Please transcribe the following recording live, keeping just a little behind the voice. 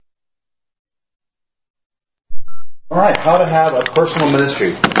All right, how to have a personal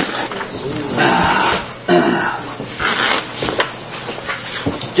ministry.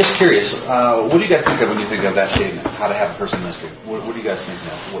 Just curious, what do you guys think of when you think of that statement? How to have a personal ministry? What do you guys think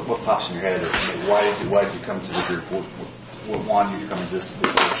of? What pops in your head? Why did you come to the group? What wanted you to come to this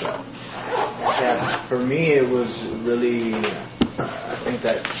workshop? Yeah, for me, it was really, I think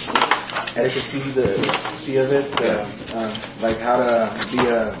that efficacy of it, like how to be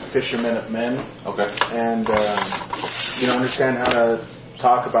a fisherman of men. Okay. And understand how to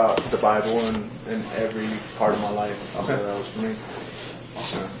talk about the Bible in every part of my life. Okay. So that was for me.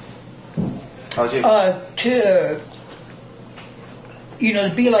 How's you?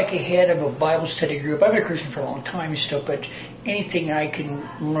 To be like a head of a Bible study group. I've been a Christian for a long time and stuff, but anything I can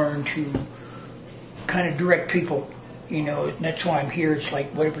learn to kind of direct people, and that's why I'm here. It's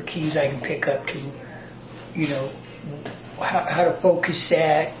like whatever keys I can pick up to, how to focus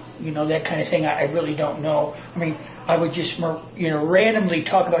that, that kind of thing. I really don't know. I mean, I would just, randomly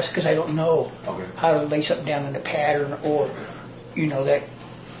talk about it because I don't know how to lay something down in a pattern or, that,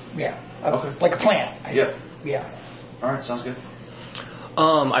 like a plan. Yeah. All right, sounds good.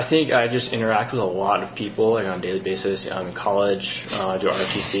 I think I just interact with a lot of people on a daily basis. I'm in college, I do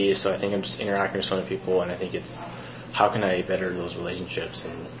RTC, so I think I'm just interacting with so many people, and I think it's how can I better those relationships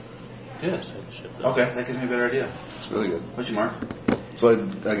and. Good. Okay, that gives me a better idea. It's really good. What's your mark? So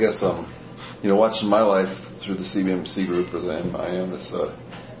I guess watching my life through the CBMC group or the MIM, it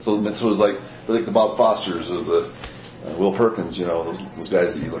was like the Bob Fosters or the Will Perkins, those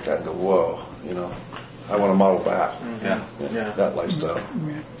guys that you look at and go, whoa, I want to model that. Mm-hmm. Yeah. That lifestyle.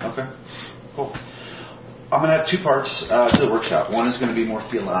 Okay. Cool. I'm going to have two parts to the workshop. One is going to be more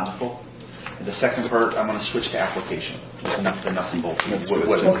theological. And the second part, I'm going to switch to application. The nuts and bolts. What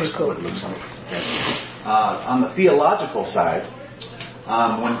it looks like. Okay. On the theological side,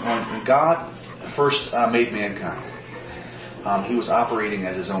 when God first made mankind, he was operating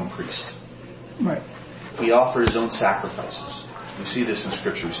as his own priest. Right. He offered his own sacrifices. We see this in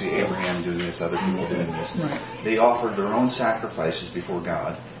Scripture. We see Abraham doing this, other people doing this. Right. They offered their own sacrifices before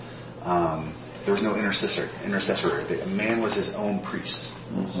God. There was no intercessor. A man was his own priest.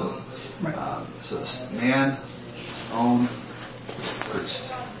 Mm-hmm. So this man, own priest.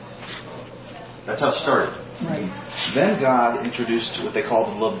 That's how it started. Right. Then God introduced what they call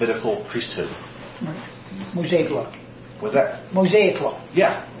the Levitical priesthood. Right. Mosaic law. What's that? Mosaic law.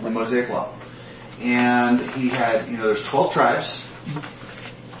 Yeah, the Mosaic law. And he had, there's 12 tribes.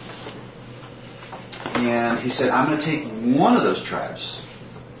 And he said, I'm going to take one of those tribes.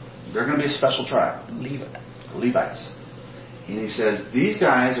 They're going to be a special tribe. Levites. And he says, these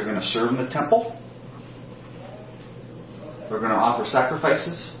guys are going to serve in the temple. They're going to offer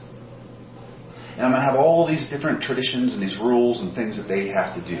sacrifices. And I'm going to have all these different traditions and these rules and things that they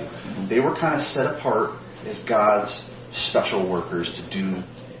have to do. Mm-hmm. They were kind of set apart as God's special workers to do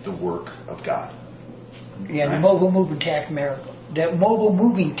the work of God. Yeah, right? The mobile moving tabernacle,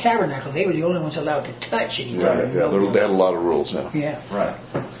 they were the only ones allowed to touch it. Right, they had a lot of rules now. Yeah. Right.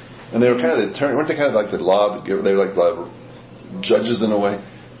 And they were weren't they kind of like the law, they were like the judges in a way,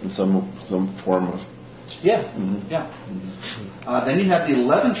 in some form of... Yeah, mm-hmm. yeah. Mm-hmm. Then you have the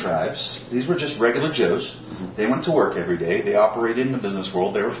 11 tribes. These were just regular Joes. Mm-hmm. They went to work every day. They operated in the business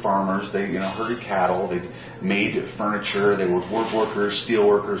world. They were farmers. They herded cattle. They made furniture. They were wood workers, steel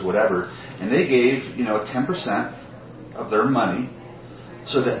workers, whatever. And they gave 10% of their money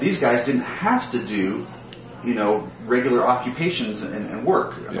so that these guys didn't have to do regular occupations and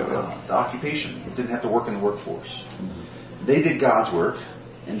work. The occupation. They didn't have to work in the workforce. Mm-hmm. They did God's work,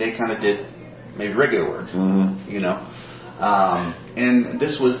 and they kind of did maybe regular work, and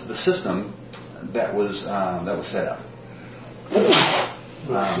this was the system that was set up.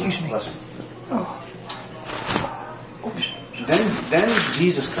 Excuse me. Then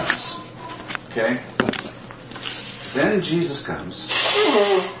Jesus comes. Okay. Then Jesus comes,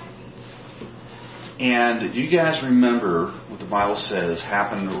 and do you guys remember what the Bible says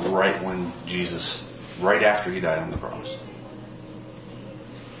happened right after he died on the cross?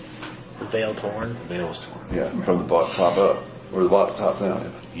 The veil torn. The veil was torn. Yeah, from the top up. Or the top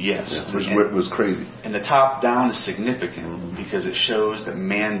down. Yes. It was crazy. And the top down is significant because it shows that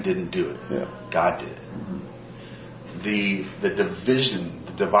man didn't do it. Yeah. God did it. Mm-hmm. The division,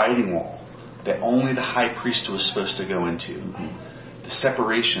 the dividing wall that only the high priest was supposed to go into, the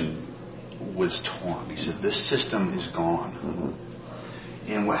separation was torn. He said, this system is gone.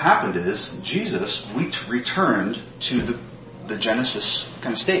 Mm-hmm. And what happened is, Jesus, we returned to the Genesis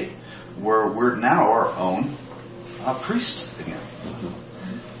kind of state, where we're now our own priests again.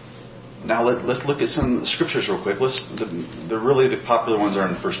 Mm-hmm. Now let's look at some scriptures real quick. The popular ones are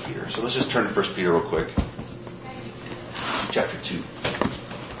in 1 Peter. So let's just turn to 1 Peter real quick. chapter 2.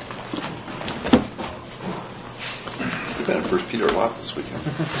 We've been in 1 Peter a lot this weekend.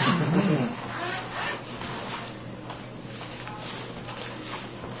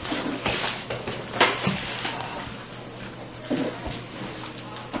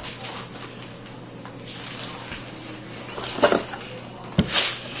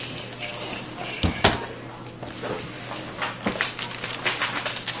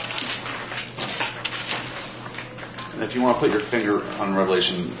 And if you want to put your finger on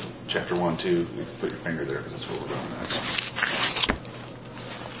Revelation chapter 1, 2, you can put your finger there because that's where we're going next.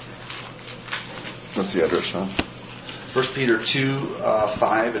 What's the address, Sean? 1 Peter 2,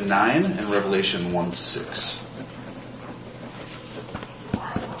 5 and 9, and Revelation 1, 6.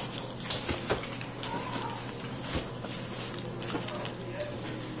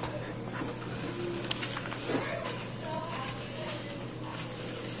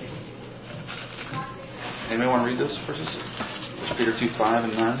 Anybody want to read those verses? 1 Peter 2, 5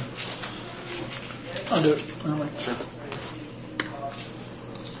 and 9? I'll do it.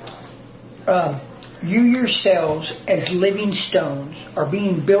 Sure. You yourselves, as living stones, are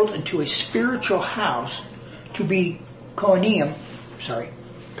being built into a spiritual house to be Kohanim,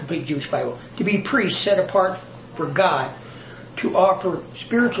 complete Jewish Bible, to be priests set apart for God, to offer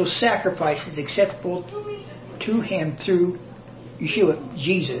spiritual sacrifices acceptable to Him through Yeshua,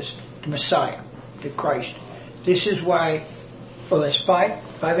 Jesus, the Messiah, the Christ. This is why, that's 5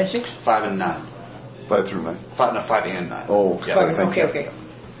 and 6? 5 and 9. 5 through 9. 5 and 9. Oh, yeah. Okay.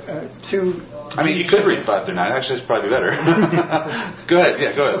 Through. I mean, you could read 5 through 9. Actually, it's probably better. Go ahead.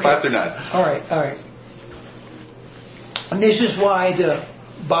 Yeah, go ahead. Okay. 5 through 9. All right. And this is why the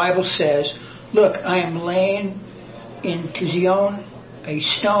Bible says, "Look, I am laying in Zion a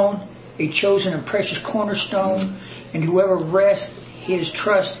stone, a chosen and precious cornerstone, and whoever rests his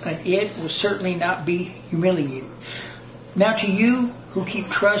trust on it will certainly not be humiliated. Now to you who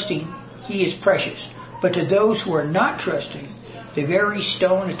keep trusting, He is precious. But to those who are not trusting, the very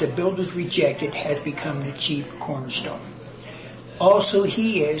stone that the builders rejected has become the chief cornerstone. Also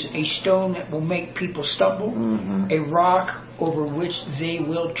He is a stone that will make people stumble, a rock over which they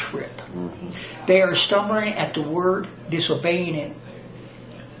will trip. They are stumbling at the word, disobeying it,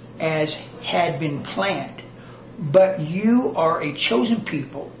 as had been planned. But you are a chosen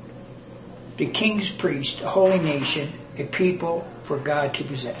people, the king's priest, a holy nation, a people for God to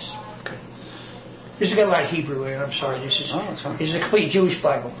possess." Okay. This has got a lot of Hebrew in it. I'm sorry. This is a complete Jewish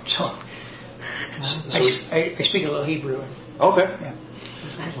Bible. So I speak a little Hebrew. Okay.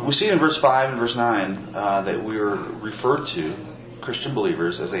 Yeah. We see in verse 5 and verse 9 that we are referred to, Christian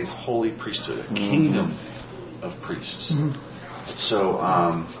believers, as a holy priesthood, a kingdom of priests. So,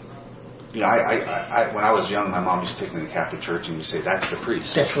 when I was young, my mom used to take me to the Catholic Church and say, "That's the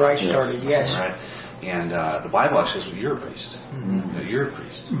priest." That's where I started, yes. Right? And the Bible actually says, "Well, you're a priest. You're a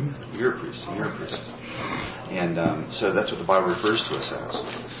priest. You're a priest. You're a priest." And so that's what the Bible refers to us as.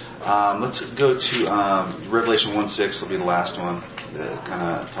 Let's go to Revelation 1:6. Will be the last one that kind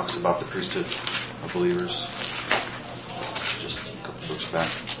of talks about the priesthood of believers. Just a couple books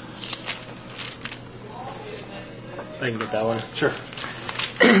back. I can get that one. Sure.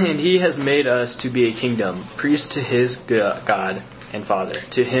 And He has made us to be a kingdom, priests to His God and Father.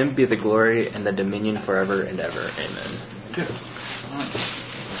 To Him be the glory and the dominion forever and ever. Amen. Good. Right.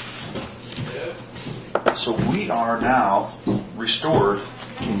 So we are now restored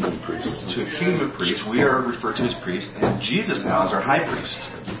Kingdom priests. to a kingdom of priests. We are referred to as priests, and Jesus now is our high priest.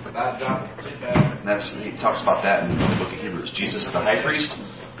 And he talks about that in the book of Hebrews. Jesus is the high priest.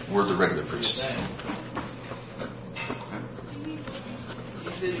 We're the regular priest.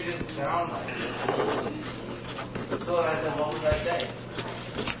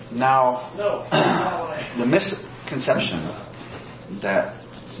 Now, the misconception that,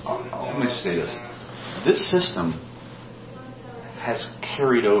 let me say this, this system has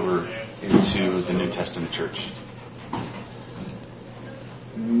carried over into the New Testament church.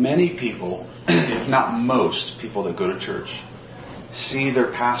 Many people, if not most people that go to church, see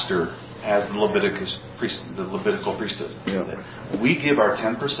their pastor as the Levitical priesthood. Yeah. We give our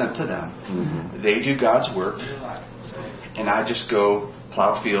 10% to them. They do God's work, and I just go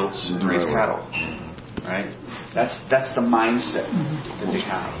plow fields and raise cattle. Right? That's the mindset that they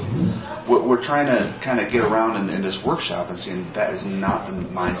have. What we're trying to kind of get around in this workshop and seeing that is not the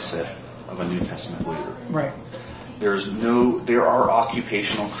mindset of a New Testament believer. Right. There are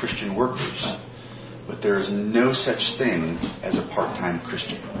occupational Christian workers, but there is no such thing as a part-time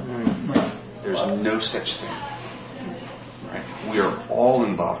Christian. There's no such thing. Right? We are all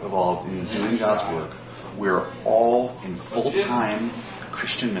involved in doing God's work. We are all in full-time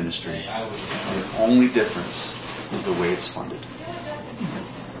Christian ministry. The only difference is the way it's funded.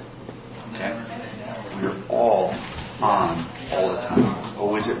 Okay? We are all on all the time,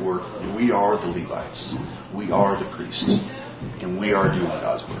 always at work. We are the Levites. We are the priests. And we are doing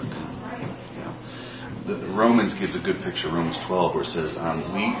God's work. The Romans gives a good picture, Romans 12, where it says,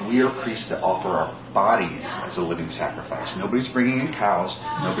 we are priests that offer our bodies as a living sacrifice. Nobody's bringing in cows.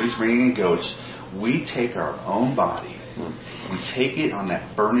 Nobody's bringing in goats. We take our own body. We take it on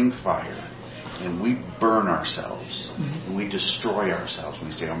that burning fire, and we burn ourselves. And we destroy ourselves. And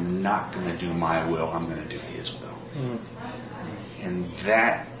we say, I'm not going to do my will. I'm going to do His will. And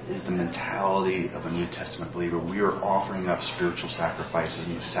that is the mentality of a New Testament believer. We are offering up spiritual sacrifices,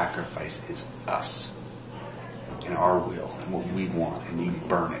 and the sacrifice is us. And our will and what we want, and you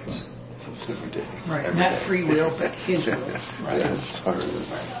burn it every day. Right, every not day. free will, but His will. Right. Yeah, it's hard.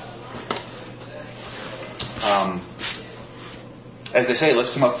 As they say, let's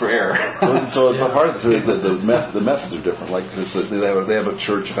come up for air. So the hard thing is that the methods are different. Like they have a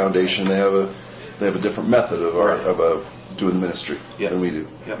church foundation. They have a different method of doing the ministry than we do.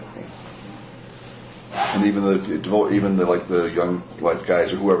 Yep. And even the young life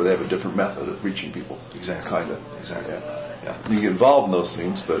guys or whoever, they have a different method of reaching people. Exactly. Kind of. Exactly. Yeah. You get involved in those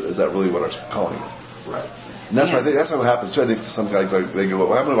things, but is that really what our calling is? Right. And that's what I think. That's what happens too. I think some guys they go,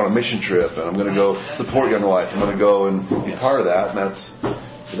 well, I'm going to go on a mission trip, and I'm going to go support Young Life. I'm going to go and be part of that, and that's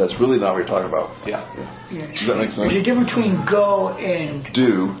really not what you're talking about. Yeah. Does that make sense? There's a difference between go and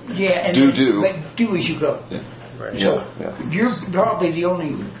do. Yeah, and do. But do as you go. Yeah. Right. Yeah. You're probably the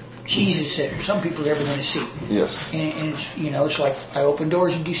only Jesus that some people are ever going to see. Yes. And it's, it's like I open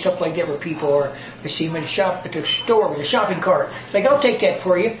doors and do stuff like that where people are, I see them at the store with a shopping cart. It's like, I'll take that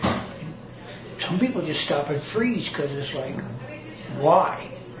for you. And some people just stop and freeze because it's like, why?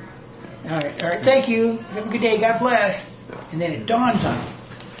 All right, thank you. Have a good day. God bless. And then it dawns on them.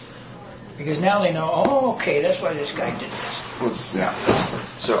 Because now they know, oh, okay, that's why this guy did this.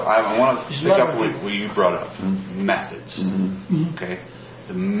 So I want to pick up what you brought up. Methods. Okay?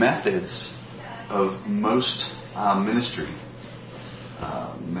 The methods of most ministry.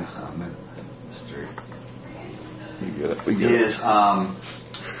 Is, I'm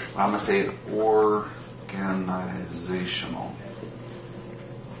going to say, organizational.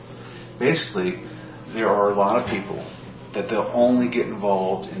 Basically, there are a lot of people that they'll only get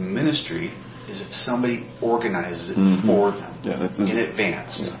involved in ministry is if somebody organizes it for them in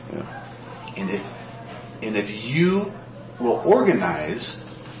advance. And if you will organize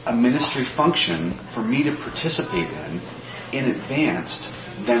a ministry function for me to participate in advance,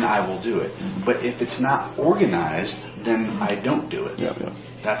 then I will do it. But if it's not organized, then I don't do it.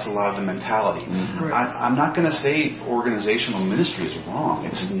 That's a lot of the mentality. I'm not going to say organizational ministry is wrong.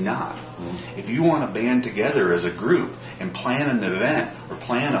 It's not. If you want to band together as a group and plan an event or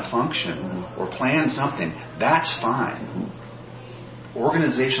plan a function or plan something, that's fine.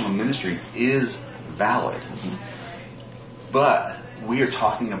 Organizational ministry is valid. But we are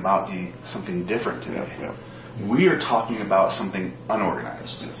talking about something different today. We are talking about something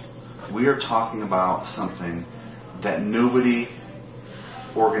unorganized. We are talking about something that nobody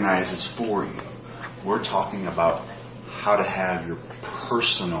organizes for you. We're talking about how to have your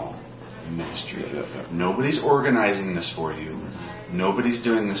personal ministry. Nobody's organizing this for you. Nobody's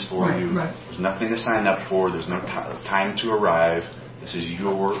doing this for you. There's nothing to sign up for. There's no time to arrive. This is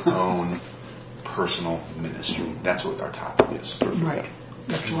your own personal ministry. That's what our topic is. Right.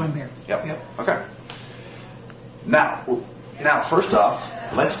 That's why I'm here. Yep. Okay. Now, first off,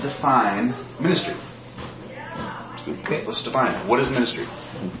 let's define ministry. Okay. Let's define it. What is ministry?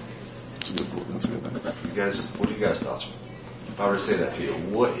 That's a good thing. You guys, what are you guys' thoughts? If I were to say that to you,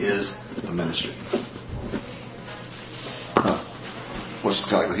 what is a ministry? Well, it's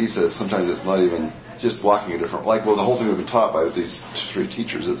kind of like what he says. Sometimes it's not even just walking a different. Like, well, the whole thing we've been taught by these three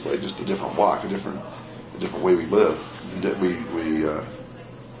teachers, it's like just a different walk, a different way we live.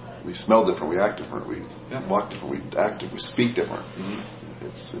 We smell different. We act different. We walk different. We act different. We speak different.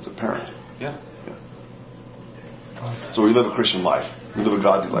 It's apparent. Yeah. So we live a Christian life. We live a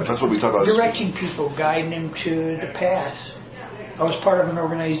godly life. That's what we talk about. Directing people, guiding them to the path. I was part of an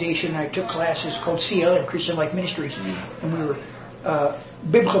organization. I took classes called CLM, Christian Life Ministries, and we were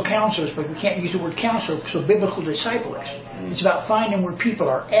biblical counselors, but we can't use the word counselor, so biblical disciplers. It's about finding where people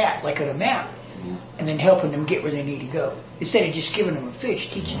are at, like on a map, and then helping them get where they need to go. Instead of just giving them a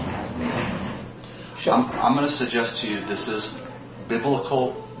fish, teaching them. So I'm going to suggest to you this is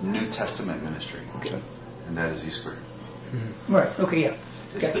biblical New Testament ministry. Okay. And that is E-squared. Right. Okay. Yeah.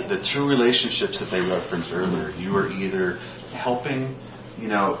 It's the two relationships that they referenced earlier. You are either helping,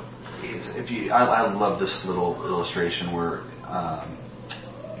 I love this little illustration where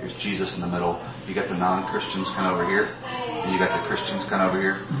Here's Jesus in the middle. You got the non-Christians kind of over here, and you got the Christians kind of over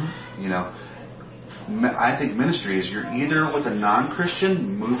here. You know, I think ministry is you're either with a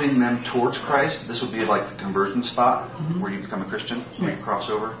non-Christian, moving them towards Christ. This would be like the conversion spot where you become a Christian, where you cross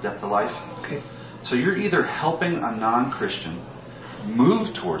over, death to life. Okay. So you're either helping a non-Christian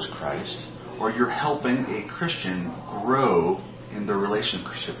move towards Christ, or you're helping a Christian grow in their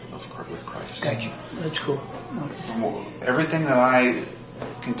relationship with Christ. Gotcha. That's cool. From everything that I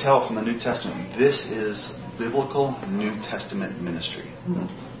can tell from the New Testament, this is biblical New Testament ministry.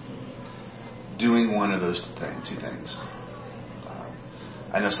 Doing one of those two things.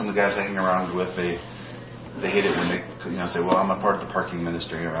 I know some of the guys I hang around with, they hate it when they say, well, I'm a part of the parking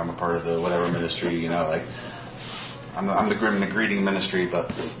ministry, or I'm a part of the whatever ministry, like I'm the grim and the greeting ministry,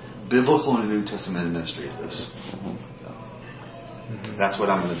 but biblical and New Testament ministry is this. That's what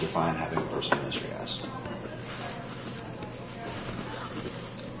I'm going to define having a personal ministry as.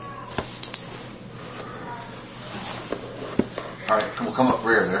 All right, we'll come up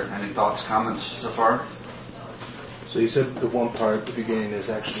rear there. Any thoughts, comments so far? So you said the one part at the beginning is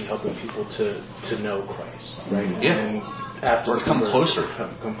actually helping people to know Christ, right? Yeah. And after or to come closer.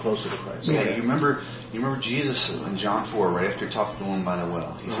 Come closer to Christ. Yeah. You remember Jesus in John 4, right after he talked to the woman by the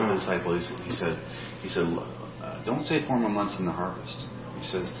well. He said to the disciples, he said, don't say 4 more months in the harvest. He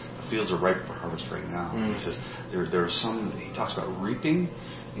says the fields are ripe for harvest right now. He says there are some. He talks about reaping.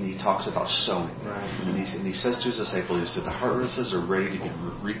 And he talks about sowing. Right. And he says to his disciples, he said, the harvests are ready to be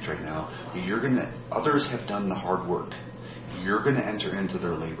reaped right now. Others have done the hard work. You're going to enter into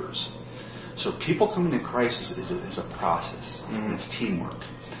their labors. So people coming to Christ is a process. It's teamwork.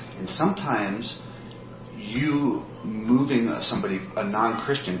 And sometimes you moving a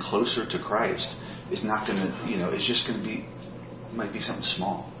non-Christian closer to Christ is not going to, it's just going to be, might be something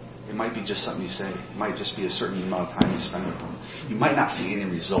small. It might be just something you say. It might just be a certain amount of time you spend with them. You might not see any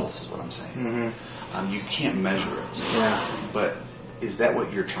results, is what I'm saying. You can't measure it. Yeah. But is that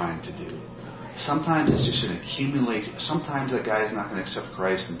what you're trying to do? Sometimes it's just an accumulation. Sometimes that guy is not going to accept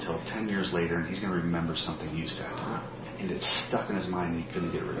Christ until 10 years later, and he's going to remember something you said. And it's stuck in his mind and he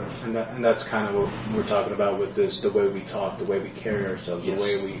couldn't get rid of it. And that's kind of what we're talking about with this, the way we talk, the way we carry ourselves, the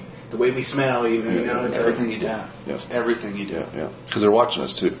way we smell, even. It's everything you do. Yes. Everything you do. Yeah. Because they're watching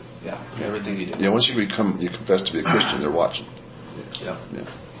us too. Yeah. Everything you do. Yeah. Once you confess to be a Christian, they're watching. Yeah.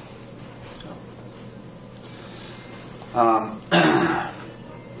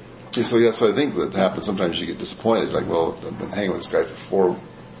 So I think that happens. Sometimes you get disappointed. Like, well, I've been hanging with this guy for 4.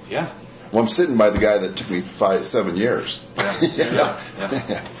 Yeah. Well, I'm sitting by the guy that took me 5-7 years.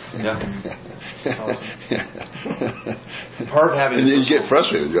 Part of having and you get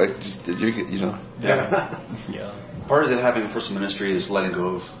frustrated. You're like, did you get, Part of having a personal ministry is letting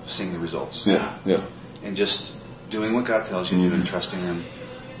go of seeing the results. Yeah. And just doing what God tells you to do and trusting Him.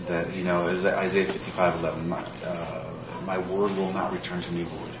 That as Isaiah 55:11, my word will not return to me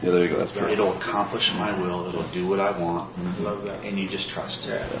void. Yeah, there you go. That's perfect. It'll accomplish my will. It'll do what I want. Love that. And you just trust.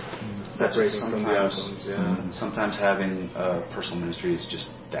 Yeah. Separating from the outcomes. Yeah. Sometimes having a personal ministry is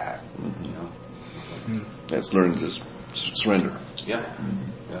just that. It's learning to surrender. Yeah.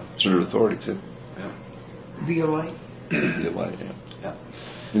 Surrender authority too. Yeah. Be a light. Be a light. Yeah.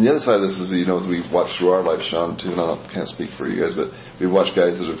 And the other side of this is, as we've watched through our life, Shawn, too, and I can't speak for you guys, but we've watched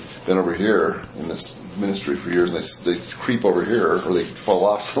guys that have been over here in this ministry for years, and they creep over here, or they fall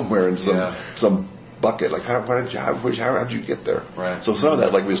off somewhere in some bucket. Like, how'd you get there? Right. So some of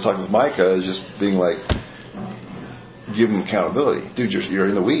that, like we was talking with Micah, is just being like, give them accountability. Dude, you're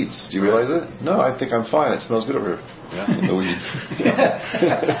in the weeds. Do you realize it? No, I think I'm fine. It smells good over here. Yeah. In the weeds.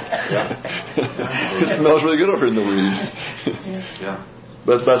 It smells really good over in the weeds. Yeah.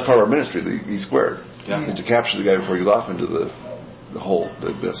 But that's part of our ministry, the E squared. Yeah. Is to capture the guy before he goes off into the hole,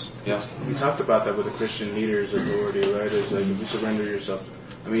 the abyss. Yeah. We talked about that with the Christian leader's authority, right? It's like if you surrender yourself.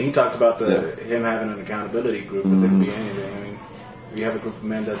 He talked about him having an accountability group, but there can be anything. If you have a group of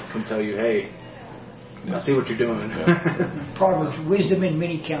men that can tell you, hey, I see what you're doing. Proverbs, wisdom in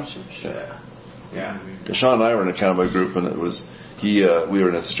many counselors. Yeah. Shawn and I were in a accountability group, and it was we were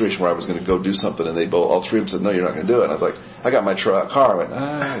in a situation where I was going to go do something, and all three of them said, no, you're not going to do it. And I was like, I got my car. I went,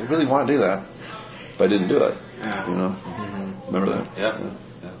 I really want to do that, but I didn't do it. Remember that? Yeah.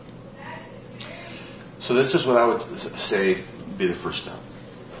 So this is what I would say be the first step.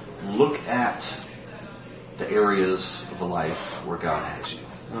 Look at the areas of the life where God has you.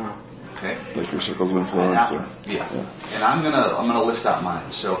 Okay? Like your circles of influence. And I'm gonna list out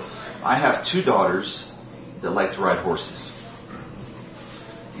mine. So I have 2 daughters that like to ride horses.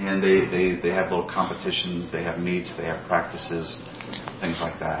 And they have little competitions, they have meets, they have practices, things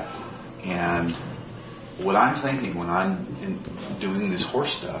like that. And what I'm thinking when I'm doing this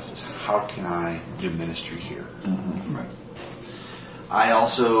horse stuff is, how can I do ministry here? Mm-hmm. Right. I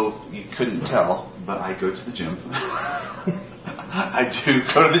also, you couldn't tell, but I go to the gym. I do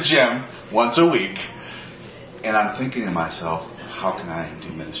go to the gym once a week, and I'm thinking to myself, how can I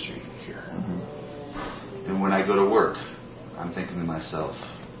do ministry here? Mm-hmm. And when I go to work, I'm thinking to myself,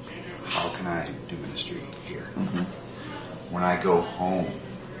 how can I do ministry here? Mm-hmm. When I go home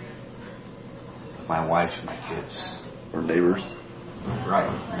with my wife and my kids. Or neighbors. Right,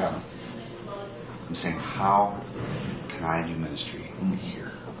 yeah. I'm saying, how can I do ministry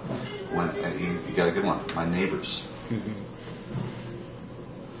here? When you got a good one, my neighbors. Mm-hmm.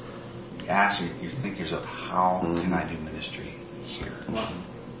 You think to yourself, how can I do ministry here?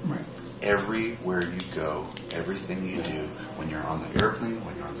 Mm-hmm. Right. Everywhere you go, everything you do, when you're on the airplane,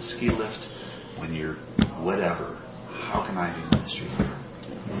 when you're on the ski lift, when you're whatever, how can I do ministry here?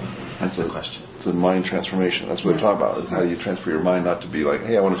 That's the question. It's a mind transformation. That's what we're talking about, is how do you transfer your mind not to be like,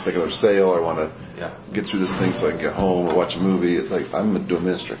 hey, I want to make another sale, I want to get through this thing so I can get home or watch a movie. It's like, I'm doing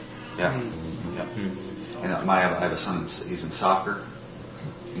ministry. Yeah. Mm-hmm. Yeah. Mm-hmm. And I have a son, he's in soccer,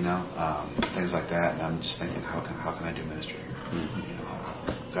 things like that, and I'm just thinking, how can I do ministry here?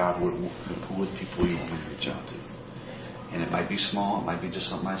 Mm-hmm. God, who are the people you want me to reach out to? And it might be small, it might be just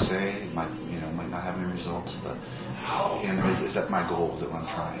something I say, it might not have any results, but is that my goal? Is that what I'm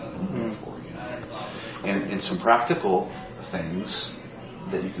trying for? And some practical things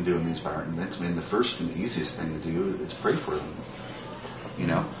that you can do in these environments. I mean, the first and the easiest thing to do is pray for them.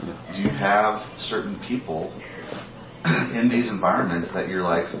 Do you have certain people in these environments that you're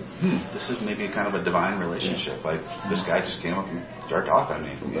like, this is maybe kind of a divine relationship. Like, this guy just came up and started talking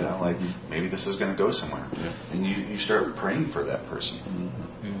to me. Like, maybe this is going to go somewhere. Yeah. And you start praying for that person.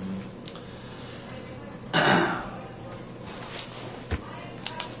 Mm-hmm.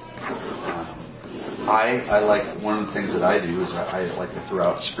 I like, one of the things that I do is I like to throw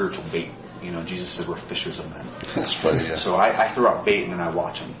out spiritual bait. Jesus said we're fishers of men. That's funny, yeah. So I throw out bait and then I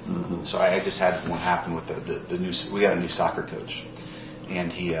watch them. Mm-hmm. So I just had one happen with the new. We got a new soccer coach,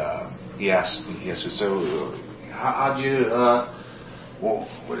 and he asked me, so how'd you?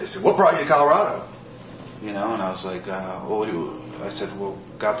 What brought you to Colorado? And I was like, I said, well,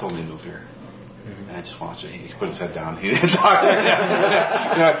 God told me to move here. Mm-hmm. And I just watched it. He put his head down. He didn't talk to me.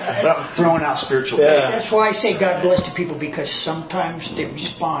 But I'm throwing out spiritual bait. That's why I say God bless the people, because sometimes they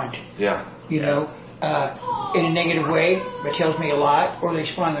respond. Yeah. In a negative way, that tells me a lot, or they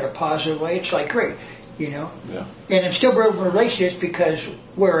respond in a positive way. It's like, great, Yeah. And I'm still building relationships, because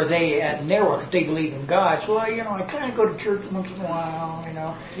where are they at in their work? If they believe in God, so, I kind of go to church once in a while,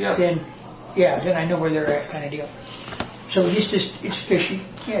 Yeah. Then I know where they're at, kind of deal. So it's fishing.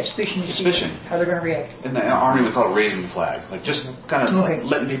 Yeah, it's fishing. It's fishing. How they're going to react. And the Army would call it raising the flag. Like, just kind of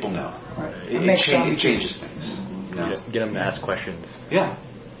letting people know. Right. It changes things. Get them to ask questions. Yeah.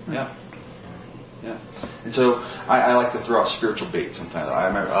 Yeah. Yeah. And so I like to throw out spiritual bait sometimes. I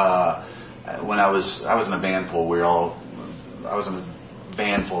remember when I was in a van pool, I was in a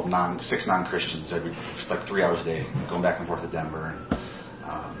van full of 6 non-Christians every 3 hours a day, going back and forth to Denver.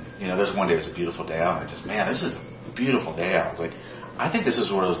 And there's one day, it was a beautiful day out, and I just, this is a beautiful day out. I was like, I think this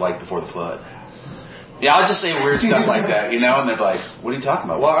is what it was like before the flood. Yeah, I'll just say weird stuff like that, and they're like, what are you talking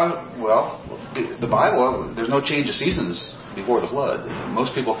about? Well, the Bible, there's no change of seasons before the flood.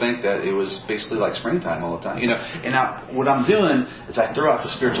 Most people think that it was basically like springtime all the time, And now, what I'm doing is I throw out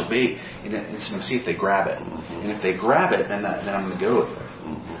the spiritual bait and see if they grab it. And if they grab it, then I'm going to go with it.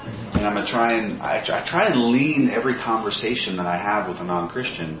 And I'm going to try and lean every conversation that I have with a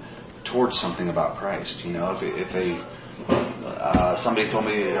non-Christian towards something about Christ. If somebody told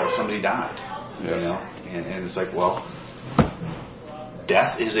me somebody died, yes. And it's like, well,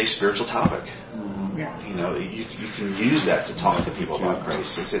 death is a spiritual topic. Yeah. You can use that to talk to people about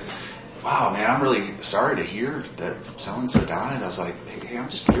Christ. I said, wow, man, I'm really sorry to hear that so-and-so died. I was like, hey, I'm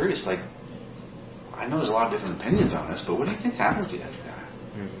just curious. Like, I know there's a lot of different opinions on this, but what do you think happens to that guy?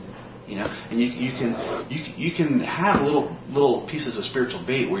 And you can have little pieces of spiritual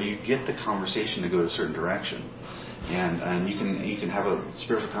bait where you get the conversation to go a certain direction, and you can have a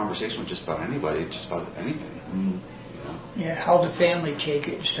spiritual conversation with just about anybody, just about anything. Yeah, how the family take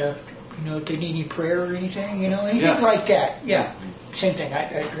it and stuff. If they need any prayer or anything, anything like that. Yeah, same thing.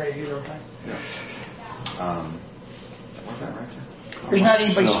 I try to do it all the time. Yeah. What's that right there? There's not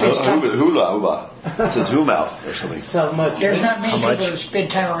anybody who spends time. Hula. It says who mouth or something. So much. There's not many people who spend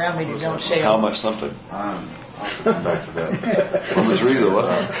time around me that don't say how much something. I'll come back to that. What was reason?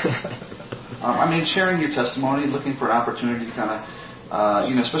 What? Sharing your testimony, looking for an opportunity to kind of,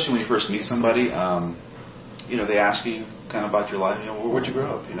 especially when you first meet somebody, they ask you kind of about your life. Where'd you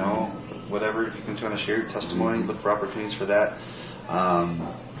grow up? whatever. You can kind of share your testimony, look for opportunities for that.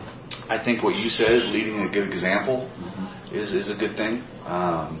 I think what you said, leading a good example, is a good thing.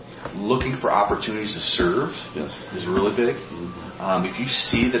 Looking for opportunities to serve is really big. If you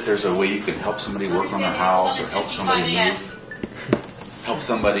see that there's a way you can help somebody work on their house or help somebody move, help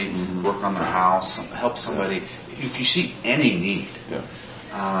somebody work on their house, help somebody, if you see any need,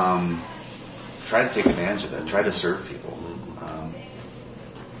 try to take advantage of that. Try to serve people.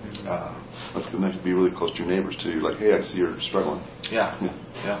 That's going to be really close to your neighbors too. You're like, hey, I see you're struggling. Yeah.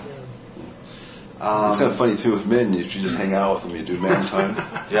 It's kind of funny too with men. If you just hang out with them, you do man time.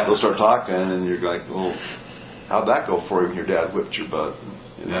 They'll start talking, and you're like, well, how'd that go for you when your dad whipped your butt?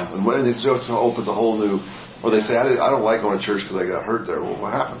 And when it opens a whole new, or they say, I don't like going to church because I got hurt there. Well,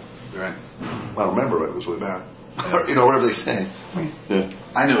 what happened? Right. I don't remember, but it was really bad. Whatever they say.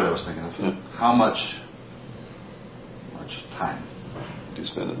 I knew what I was thinking of. How much time do you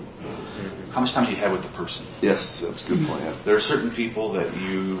spend it? How much time do you have with the person? Yes, that's a good point. There are certain people that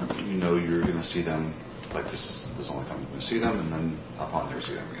you know you're going to see them, like this is the only time you're going to see them, and then I'll probably never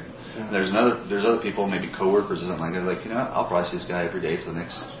see them again. There's other people, maybe coworkers or something like that, like, I'll probably see this guy every day for the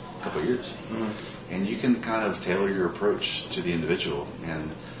next couple of years. And you can kind of tailor your approach to the individual,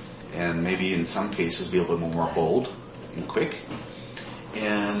 and maybe in some cases be a little bit more bold and quick,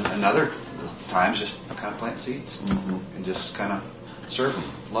 and in other times just kind of plant seeds and just kind of serve him,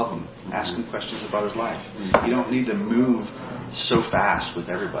 love him, ask him questions about his life. You don't need to move so fast with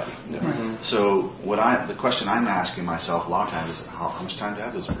everybody. So the question I'm asking myself a lot of times is how much time do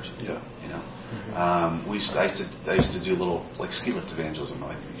I have with this person? I used to do a little like ski lift evangelism.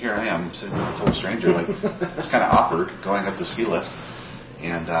 Like, here I am sitting with a total stranger. Like, it's kind of awkward going up the ski lift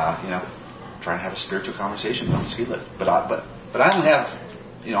and trying to have a spiritual conversation on the ski lift. But I only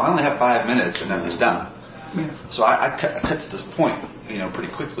have 5 minutes and then it's done. So I cut to this point,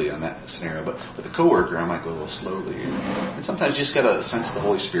 pretty quickly on that scenario. But with a coworker, I might go a little slowly. And sometimes you just got to sense the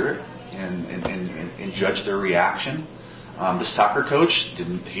Holy Spirit and judge their reaction. The soccer coach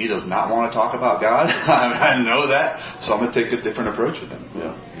he does not want to talk about God. I know that, so I'm going to take a different approach with him.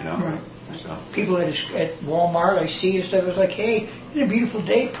 Right. So. People at Walmart, I see and stuff. It's like, hey, it's a beautiful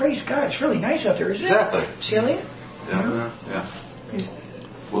day. Praise God, it's really nice out there, isn't it? Exactly. See, Elliot?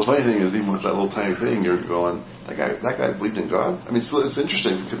 Well, the funny thing is, even with that little tiny thing, you're going, that guy believed in God. I mean, it's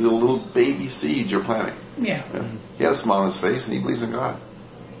interesting. It could be a little baby seed you're planting. He has a smile on his face, and he believes in God.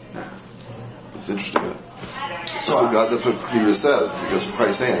 It's interesting. That's what Peter said, because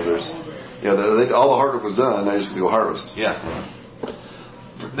Christ saying, all the hard work was done, now you're just going to go harvest.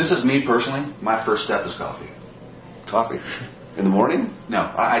 This is me personally. My first step is coffee. Coffee? In the morning? No,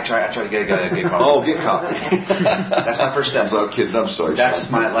 I try to get coffee. Oh, get coffee. That's my first step. I'm kidding. I'm sorry.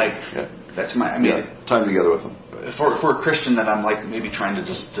 That's my That's my. Time together with them. For a Christian that I'm like maybe trying to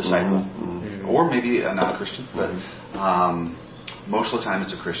just disciple, or maybe a non-Christian, but most of the time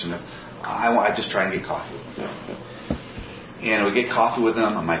it's a Christian. I just try and get coffee with them. And we get coffee with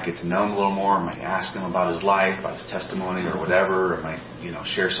him. I might get to know him a little more. I might ask him about his life, about his testimony, or whatever. I might,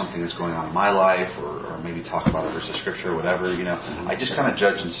 share something that's going on in my life, or maybe talk about a verse of scripture, or whatever. I just kind of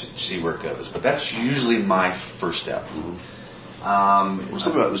judge and see where it goes. But that's usually my first step. There's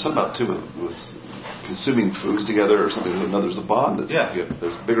something about too with consuming foods together or something. There's a bond that's good.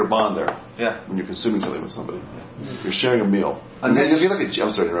 There's a bigger bond there. When you're consuming something with somebody, you're sharing a meal. And if you look at, I'm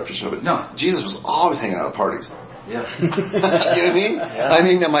sorry to interrupt you, but no, Jesus was always hanging out at parties. You know what I mean? I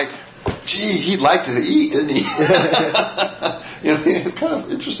mean, I'm like, gee, he'd like to eat, didn't he? It's kind of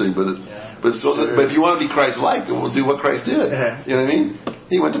interesting, but but if you want to be Christ-like, then we'll do what Christ did. You know what I mean?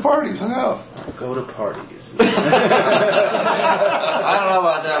 He went to parties, hung out. Go to parties. I don't know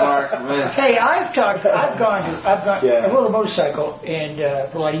about that, Mark. Hey, I've gone. I rode a motorcycle and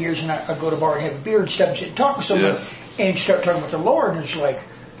for a lot of years, and I go to a bar and have a beer and stuff and sit and talk with someone and start talking with the Lord, and it's like,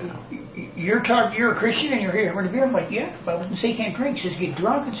 you're a Christian and you're here having a beer. I'm like, the Bible doesn't say you can't drink; it says get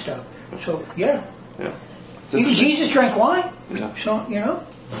drunk and stuff. So even Jesus drank wine. So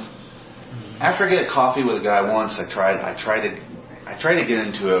After I get coffee with a guy once, I try to get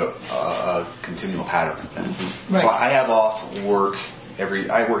into a continual pattern. So I have off work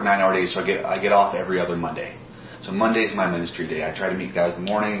I work 9-hour days, so I get off every other Monday. So Monday is my ministry day. I try to meet guys in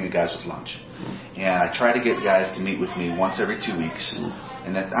the morning and guys with lunch. And I try to get guys to meet with me once every 2 weeks.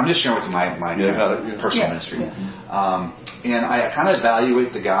 And I'm just sharing with you my personal ministry. And I kind of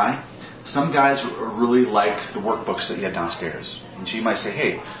evaluate the guy. Some guys really like the workbooks that you have downstairs. And so you might say,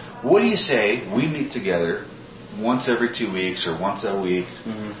 hey, what do you say we meet together once every 2 weeks or once a week?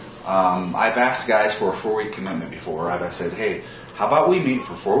 I've asked guys for a 4-week commitment before. I've said, hey, how about we meet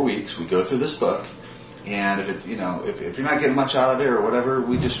for 4 weeks, we go through this book, And if you're not getting much out of it or whatever,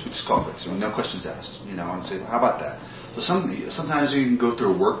 we just call it. So no questions asked. And say, how about that? So sometimes you can go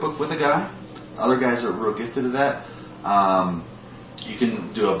through a workbook with a guy. Other guys are real gifted at that. You can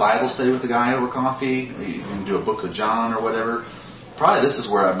do a Bible study with a guy over coffee. You can do a book of John or whatever. Probably this is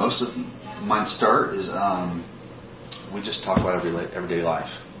where most of mine start is we just talk about everyday life.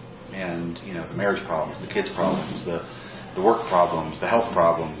 And, the marriage problems, the kids problems, the work problems, the health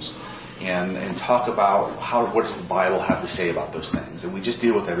problems. And talk about what does the Bible have to say about those things. And we just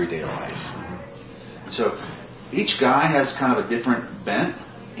deal with everyday life. So each guy has kind of a different bent.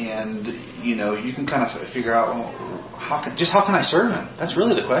 And, you can kind of figure out, how can I serve him? That's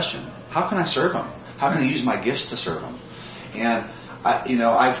really the question. How can I serve him? How can I use my gifts to serve him? And,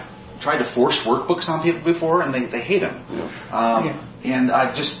 I've tried to force workbooks on people before, and they hate them. And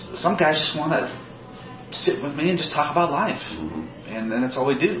some guys just want to sit with me and just talk about life. And that's all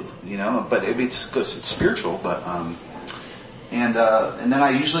we do, But it's spiritual, but... And then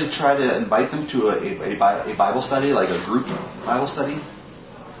I usually try to invite them to a Bible study, like a group Bible study.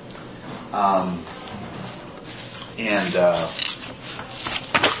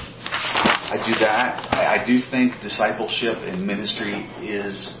 I do that. I do think discipleship and ministry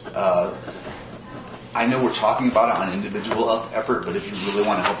is... I know we're talking about it on individual effort, but if you really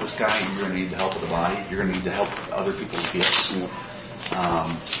want to help this guy, you're going to need the help of the body. You're going to need the help of other people's gifts.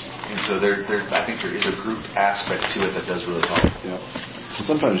 And so I think there is a group aspect to it that does really help. Yeah. And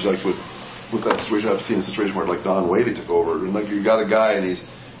sometimes, like with that situation, I've seen a situation where like Don Whaley took over, and like you got a guy and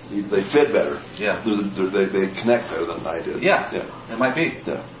they fit better. Yeah. They connect better than I did. Yeah. It might be.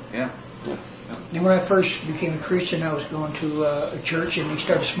 Yeah. And when I first became a Christian, I was going to a church, and we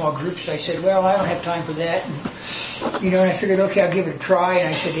started small groups. I said, well, I don't have time for that. And, and I figured, okay, I'll give it a try.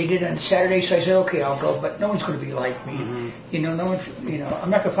 And I said, they did it on Saturday, so I said, okay, I'll go. But no one's going to be like me. Mm-hmm. No one's, I'm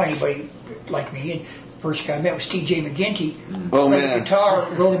not going to find anybody like me. And first guy I met was T.J. McGinty. Oh, played man. guitar,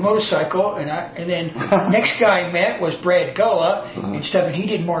 rode a motorcycle. And then next guy I met was Brad Gullah and stuff. And he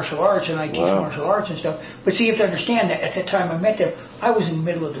did martial arts, and I teach martial arts and stuff. But see, you have to understand that at that time I met them, I was in the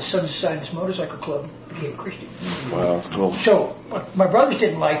middle of the Sons of Silence Motorcycle Club, became a Christian. Wow, that's cool. So my brothers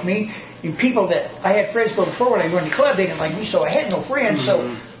didn't like me. And people that I had friends before when I joined the club, they didn't like me, so I had no friends.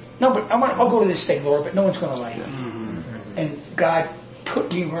 So no, but I'll go to this thing, Lord, but no one's going to like me. And God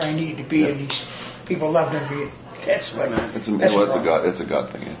put me where I needed to be, and these people loved me. That's what. It's a God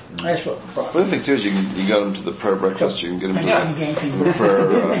thing. Yeah. That's what. But the thing too is you get them to the prayer breakfast. You can get them to the prayer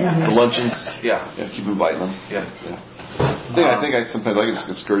the luncheons. Yeah. Keep inviting them. Yeah. I think I sometimes I get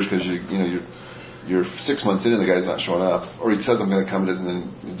discouraged because you're 6 months in and the guy's not showing up, or he says I'm going to come, and then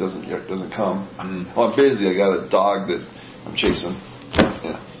it doesn't come. Oh, I'm busy. I got a dog that I'm chasing.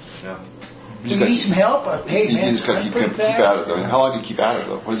 Yeah. You need some help? Hey, man, you just got to keep at it, though. How long do you keep at it,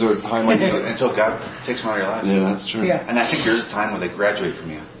 though? Was there a time when until God takes them out of your life? Yeah, that's true. Yeah. And I think there's a time when they graduate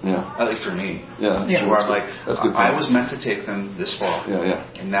from you. Yeah. At least for me. Yeah, that's true. Where I'm like, I was meant to take them this far. Yeah.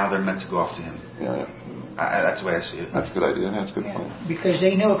 And now they're meant to go off to Him. Yeah. That's the way I see it. That's a good idea. That's a good point. Because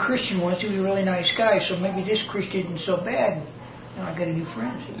they know a Christian once, he was a really nice guy, so maybe this Christian isn't so bad. Now I got a new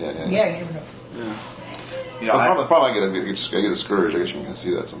friend. Yeah, you never know. Yeah. The problem I get discouraged. I guess you can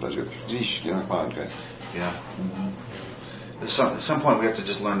see that sometimes. You go, geesh, come on, okay. Yeah. At some point, we have to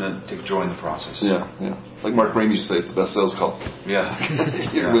just learn to take joy in the process. Yeah. Like Mark Ramey used to say, it's the best sales call. Yeah.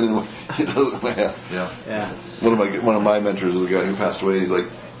 One of my mentors was a guy who passed away. He's like,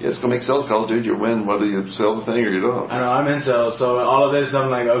 it's going to make sales calls, dude. You win whether you sell the thing or you don't. I know, I'm in sales, so all of this, I'm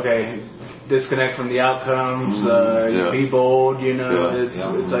like, okay, disconnect from the outcomes, be bold,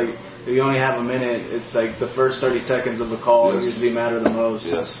 it's like, if you only have a minute, it's like the first 30 seconds of a call usually matter the most.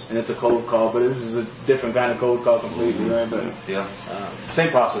 Yes. And it's a cold call, but this is a different kind of cold call completely, right? But same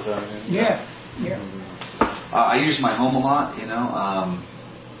process. Yeah. I use my home a lot,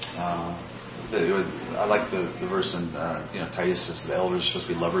 I like the verse in Titus says the elders are supposed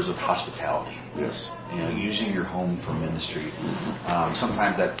to be lovers of hospitality. Yes. Using your home for ministry.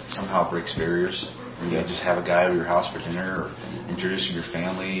 Sometimes that somehow breaks barriers. You just have a guy over your house for dinner, or introducing your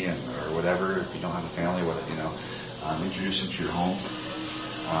family, or whatever. If you don't have a family, introduce them to your home.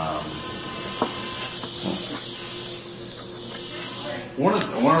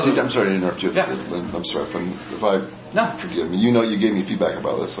 I'm sorry to interrupt you. Yeah. I'm sorry forgive me. You gave me feedback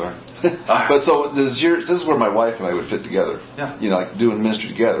about this. Sorry. But so this is where my wife and I would fit together. Yeah. Like doing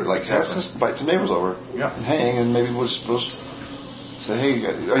ministry together. Like let's just invite some neighbors over. Yeah. And hang, and maybe we'll say, hey,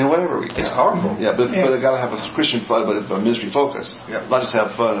 whatever. It's powerful. Yeah, but I got to have a Christian fun, but it's a ministry focus. Yeah. Not just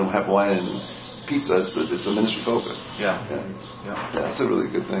have fun and have wine and pizza. It's a ministry focus. Yeah. That's a really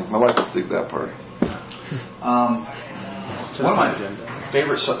good thing. My wife will dig that part. One of my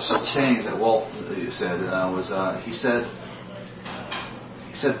favorite sayings that Walt said was he said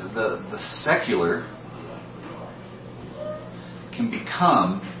the secular can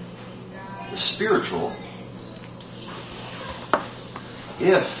become the spiritual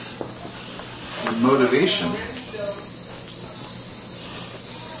if the motivation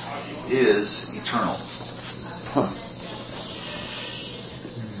is eternal. Huh.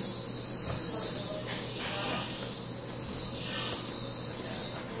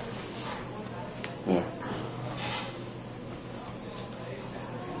 Yeah.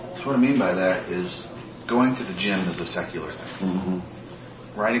 So what I mean by that is going to the gym is a secular thing. Mm-hmm.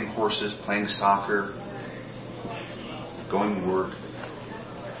 Riding horses, playing soccer, going to work.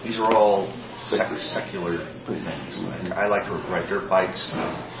 These are all secular things. Like, I like to ride dirt bikes.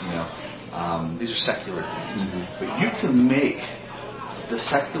 These are secular things. Mm-hmm. But you can make the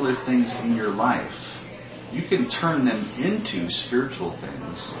secular things in your life, you can turn them into spiritual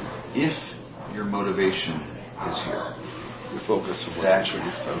things if your motivation is here. Your focus. That's where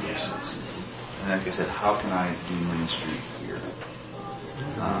your focus is. And like I said, how can I do ministry here?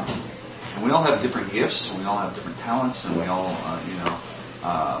 And we all have different gifts, and we all have different talents, and we all,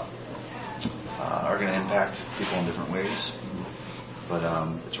 are going to impact people in different ways. But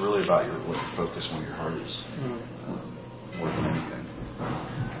it's really about what your focus and where your heart is, more than anything.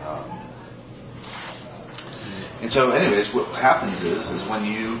 And so, anyways, what happens is when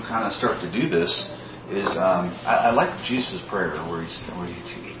you kind of start to do this, is I like Jesus' prayer where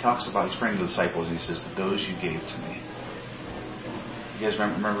he talks about, he's praying to the disciples, and he says, "Those you gave to me." You guys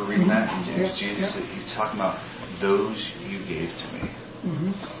remember reading that? And Jesus, he's talking about those you gave to me.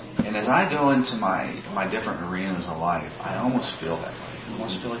 Mm-hmm. And as I go into my different arenas of life, I almost feel that way. I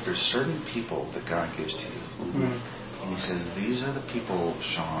almost feel like there's certain people that God gives to you. Mm-hmm. And he says, these are the people,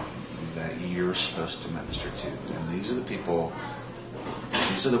 Shawn, that you're supposed to minister to. And these are the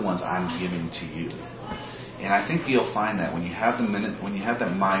ones I'm giving to you. And I think you'll find that when you have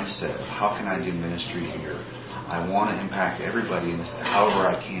that mindset of how can I do ministry here, I want to impact everybody however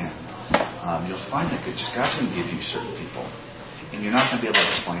I can. You'll find that God's going to give you certain people, and you're not going to be able to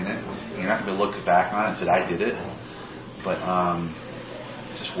explain it. You're not going to be able to look back on it and say I did it. But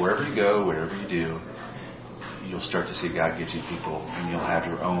just wherever you go, whatever you do, you'll start to see God gives you people, and you'll have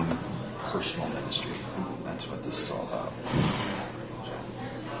your own personal ministry. That's what this is all about.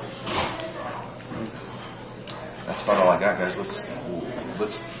 That's about all I got, guys. Let's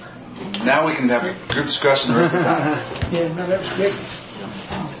now we can have a group discussion the rest of the time. Yeah, no, that was good.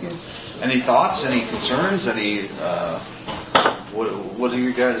 Any thoughts? Any concerns? Any what are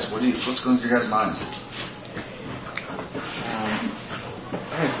you guys? What's going through your guys' minds?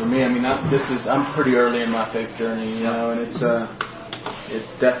 For me, I mean, I'm pretty early in my faith journey, and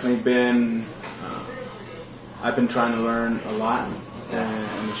it's definitely been. I've been trying to learn a lot in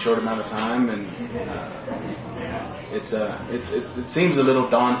a short amount of time, and it seems a little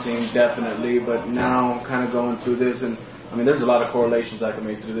daunting, definitely. But now, kind of going through this, and I mean, there's a lot of correlations I can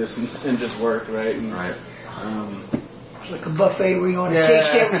make through this and just work, right? And, right. It's like a buffet where you want to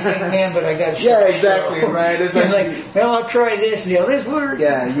taste everything, man, but I got to. Yeah, exactly, right. It's like, well, I'll try this. This works.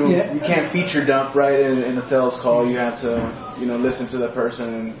 Yeah, you can't feature dump right in a sales call. You have to, listen to the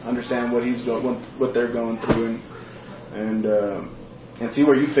person and understand what they're going through, and see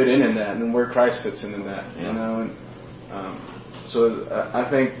where you fit in that, and where Christ fits in that. And so I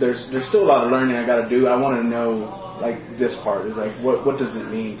think there's still a lot of learning I got to do. I want to know. Like this part is like what does it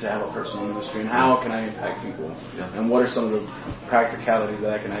mean to have a personal ministry, and how can I impact people, and what are some of the practicalities that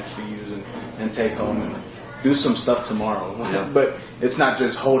I can actually use and take home and do some stuff tomorrow. But it's not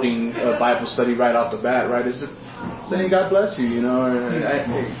just holding a Bible study right off the bat, right? It's just saying God bless you, and I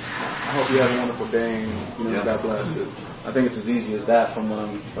hope you have a wonderful day, and God bless it. I think it's as easy as that from what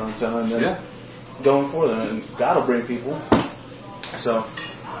I'm telling them. Going forward, and God will bring people. So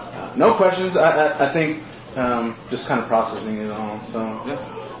no questions. I think. Just kind of processing it all. So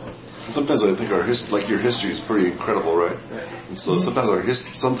sometimes I think your history is pretty incredible, right? And so sometimes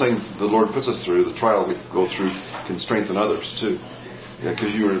some things the Lord puts us through, the trials we go through, can strengthen others too. Yeah,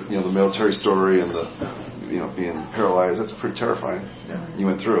 because you were, the military story and the, being paralyzed. That's pretty terrifying. Yeah. You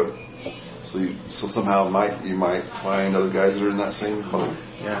went through it, so somehow you might find other guys that are in that same boat.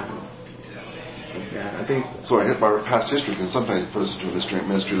 Yeah, I think. So our past history can sometimes put us into a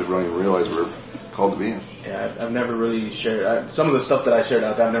ministry that we don't even realize we're called to be in. Yeah, I've never really shared some of the stuff that I shared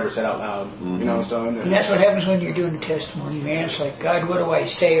out there. I've never said out loud. Mm-hmm. So and that's what happens when you're doing the testimony, man. It's like, God, what do I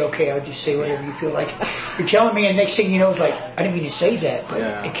say? Okay, I'll just say whatever you feel like. You're telling me, and next thing you know, it's like, I didn't mean to say that, but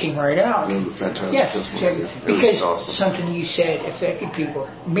it came right out. It was a fantastic Exactly. testimony. Because awesome. Something you said affected people.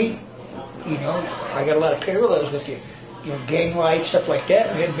 Me, I got a lot of parallels with you. gang life, stuff like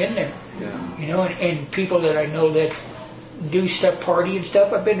that. We hadn't been there. Yeah. And people that I know that do stuff, party and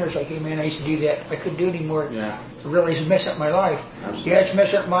stuff, I've been there. It's like, hey man, I used to do that. I couldn't do it anymore. Yeah. I realized it's messed up my life. Absolutely. Yeah, it's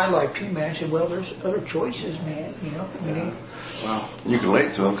messed up my life too, man. I said, well, there's other choices, man. Wow. You can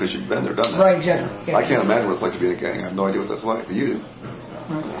relate to them because you've been there, done that. Right, exactly. Yeah. I can't imagine what it's like to be in a gang. I have no idea what that's like, but you do.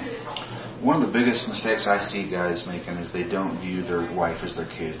 One of the biggest mistakes I see guys making is they don't view their wife as their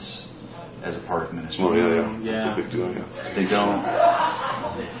kids as a part of ministry. Oh, yeah. That's a big deal, yeah. They don't.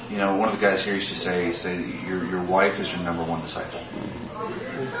 One of the guys here used to say your wife is your number one disciple.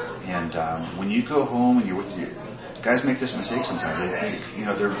 And when you go home and you're with your guys, make this mistake sometimes. They think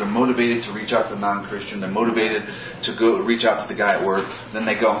they're motivated to reach out to the non-Christian. They're motivated to go reach out to the guy at work. Then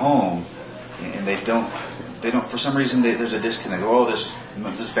they go home and they don't. For some reason, there's a disconnect. Oh, this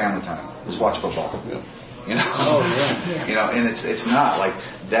is family time. Let's watch football. Yeah. Oh, yeah. And it's not like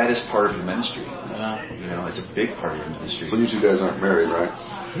that is part of your ministry. It's a big part of your ministry. So you two guys aren't married, right?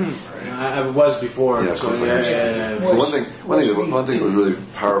 I was before. Yeah, of course. Yeah. So one thing that was really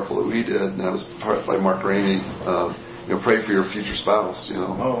powerful that we did, and that was part like Mark Ramey, pray for your future spouse.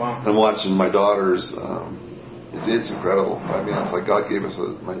 Oh, wow. And I'm watching my daughters. It's incredible. I mean, it's like God gave us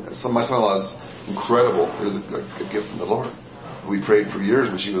my son-in-law is incredible. It was a gift from the Lord. We prayed for years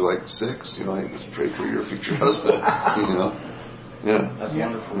when she was like 6. Let's pray for your future husband. Yeah. That's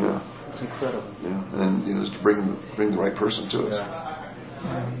wonderful. Yeah. It's incredible. Yeah. And just to bring the right person to us.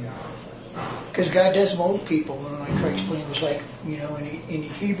 Because God does mold people. And I try to explain, it was like, in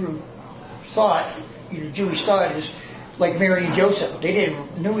Hebrew thought, Jewish thought is like Mary and Joseph. They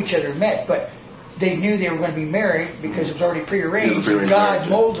didn't know each other, met, but they knew they were going to be married because it was already prearranged. God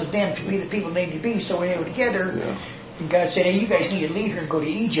molded them to be the people they needed to be, so when they were together, and God said, hey, you guys need to leave here and go to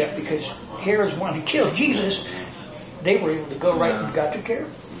Egypt because Herod's wanting to kill Jesus. They were able to go right and God took care of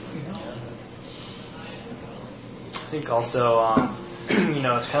them. I think also,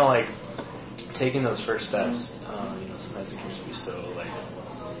 it's kind of like taking those first steps. Sometimes it can just be so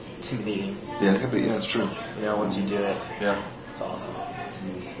intimidating. Yeah, it can be. Yeah, it's true. Once you do it, it's awesome.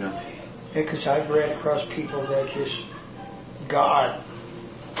 Yeah. Because I've ran across people that just, God,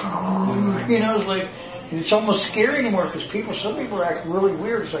 it's like, and it's almost scary anymore because some people act really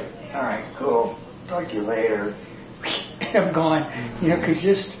weird. It's like, all right, cool, talk to you later. I'm gone. Because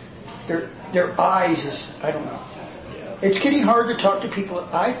just their eyes is, I don't know. It's getting harder to talk to people.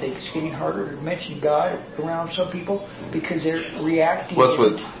 I think it's getting harder to mention God around some people because they're reacting. Well,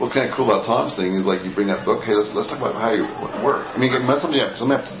 what's kind of cool about Tom's thing is like you bring that book. Hey, let's talk about how you work. I mean, some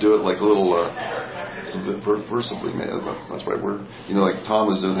have to do it like a little subversively. Man, that's the right word. Like Tom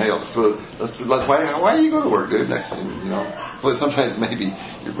was doing. Hey, let's go. Why do you go to work, dude? Next thing, So sometimes maybe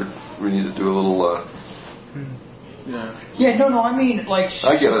we need to do a little. Yeah, no, I mean, like,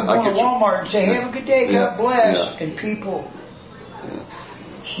 I get it. Go to Walmart and say, have a good day, God bless, and people,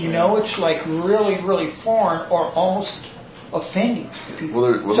 it's like really, really foreign or almost offending to people.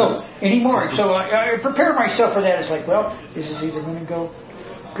 Anymore. So I prepare myself for that. It's like, well, this is either going to go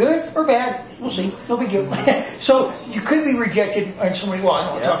good or bad. We'll see. No big deal. So you could be rejected, and somebody, well, I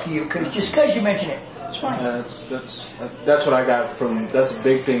don't want to talk to you just because you mention it. It's fine. That's what I got from. That's a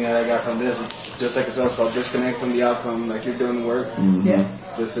big thing that I got from this. It's just like a sales call, disconnect from the outcome. Like you're doing the work. Mm-hmm. Yeah.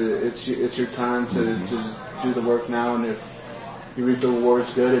 Just it's your time to just do the work now, and if you reap the rewards,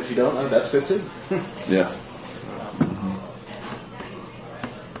 good. If you don't, that's good too. Yeah.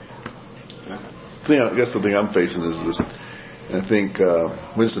 I guess the thing I'm facing is this. And I think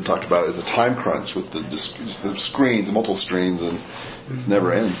Winston talked about it, is the time crunch with the screens, the multiple screens, and it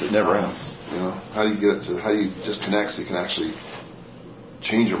never ends. It never ends. How do you how do you disconnect so you can actually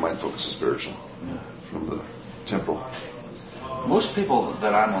change your mind focus to spiritual from the temporal? Most people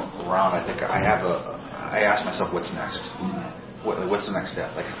that I'm around, I think I ask myself, what's next? What's the next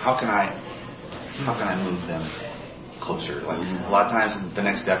step? Like, how can I move them closer? Like, a lot of times the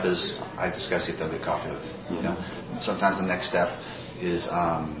next step is I just got to see if they'll get coffee with me. Sometimes the next step is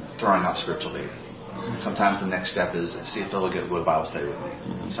throwing out spiritual data. Sometimes the next step is see if they'll go to Bible study with me.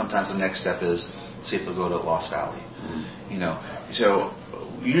 Sometimes the next step is see if they'll go to Lost Valley. So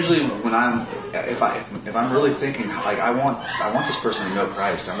usually when if I'm really thinking like I want this person to know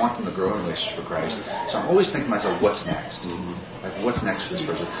Christ, I want them to grow in relationship with Christ. So I'm always thinking to myself, what's next? Like what's next for this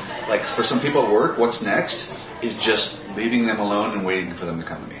person? Like for some people at work, what's next is just leaving them alone and waiting for them to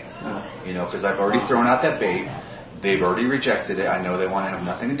come to me. Because I've already thrown out that bait. They've already rejected it. I know they want to have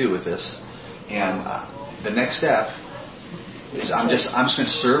nothing to do with this. And the next step is I'm just going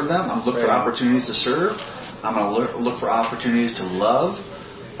to serve them. I'm looking for opportunities to serve. I'm going to look for opportunities to love.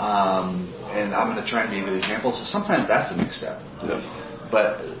 And I'm going to try and be a good example. So sometimes that's the next step. Yeah.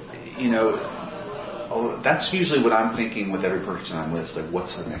 But, that's usually what I'm thinking with every person I'm with. It's like,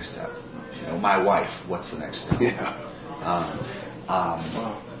 what's the next step? You know, my wife, what's the next step? Yeah.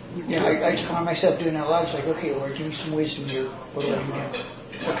 Yeah, I just find myself doing that a lot. It's like, okay, Lord, give me some wisdom here. What do I do now?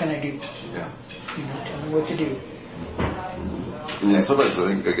 What can I do? Yeah. You know, tell me what to do. And then sometimes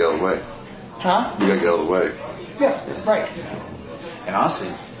I think you gotta get out of the way. Huh? You gotta get out of the way. Yeah, right. And honestly,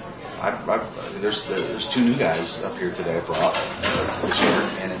 there's 2 new guys up here today I brought this year,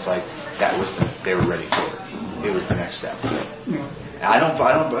 and it's like they were ready for it. It was the next step. Yeah. I don't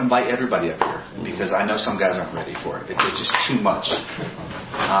invite everybody up here because I know some guys aren't ready for it. It's just too much.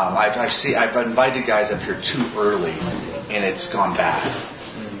 I've invited guys up here too early, and it's gone bad.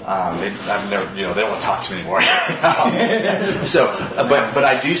 I've never, they don't want to talk to me anymore. So, but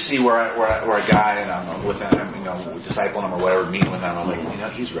I do see where a guy, and I'm with him, discipling him or whatever, meeting with him, I'm like,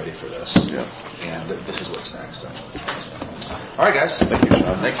 he's ready for this. Yeah. And this is what's next. So. All right, guys. Thank you.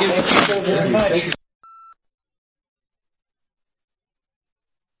 Thank you so very much.